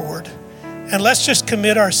forward. And let's just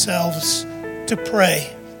commit ourselves to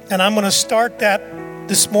pray. And I'm going to start that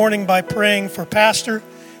this morning by praying for Pastor,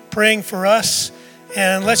 praying for us.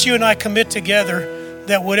 And let's you and I commit together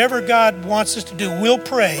that whatever God wants us to do, we'll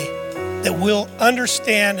pray that we'll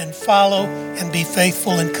understand and follow and be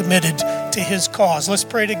faithful and committed to his cause. Let's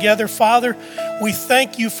pray together. Father, we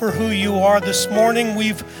thank you for who you are. This morning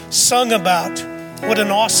we've sung about what an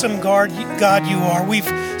awesome God you are.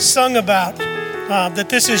 We've sung about that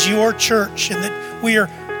this is your church and that we are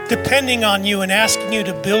depending on you and asking you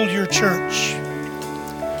to build your church.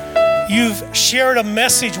 You've shared a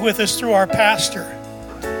message with us through our pastor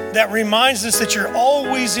that reminds us that you're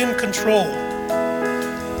always in control.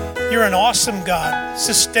 You're an awesome God,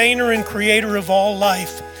 sustainer and creator of all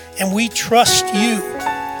life, and we trust you.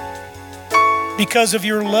 Because of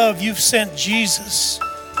your love, you've sent Jesus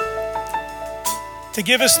to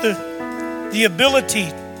give us the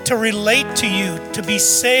ability to relate to you, to be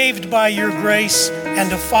saved by your grace, and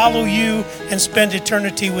to follow you and spend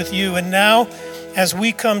eternity with you. And now, as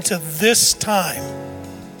we come to this time,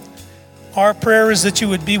 our prayer is that you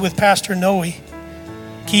would be with Pastor Noe.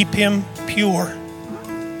 Keep him pure.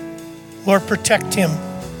 Lord, protect him.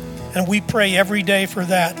 And we pray every day for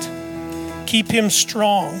that. Keep him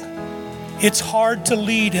strong. It's hard to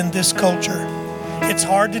lead in this culture. It's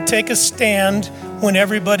hard to take a stand when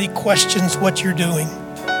everybody questions what you're doing.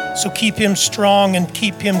 So keep him strong and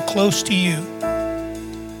keep him close to you.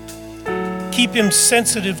 Keep him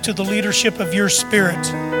sensitive to the leadership of your Spirit.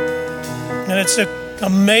 And it's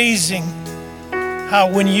amazing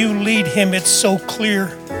how when you lead him, it's so clear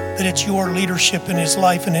that it's your leadership in his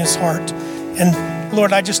life and his heart. And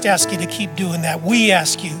Lord, I just ask you to keep doing that. We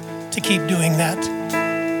ask you to keep doing that.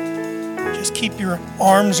 Just keep your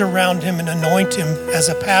arms around him and anoint him as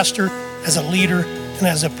a pastor, as a leader, and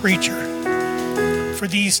as a preacher. For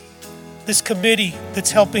this committee that's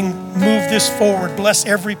helping move this forward, bless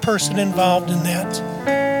every person involved in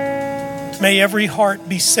that. May every heart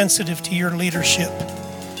be sensitive to your leadership.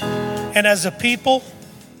 And as a people,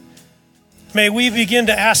 May we begin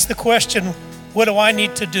to ask the question, what do I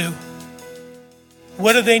need to do?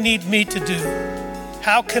 What do they need me to do?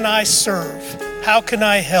 How can I serve? How can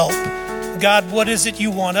I help? God, what is it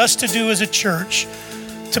you want us to do as a church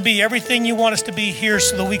to be everything you want us to be here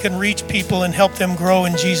so that we can reach people and help them grow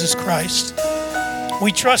in Jesus Christ?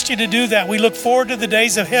 We trust you to do that. We look forward to the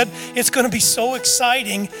days ahead. It's going to be so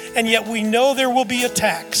exciting, and yet we know there will be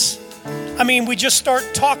attacks. I mean, we just start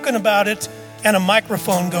talking about it and a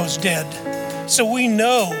microphone goes dead. So we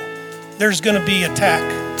know there's going to be attack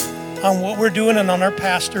on what we're doing and on our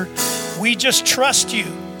pastor. We just trust you.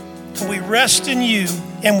 We rest in you,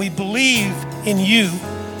 and we believe in you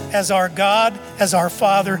as our God, as our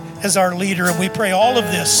Father, as our leader. And we pray all of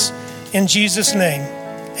this in Jesus' name.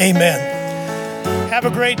 Amen. Have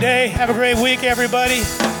a great day. Have a great week, everybody.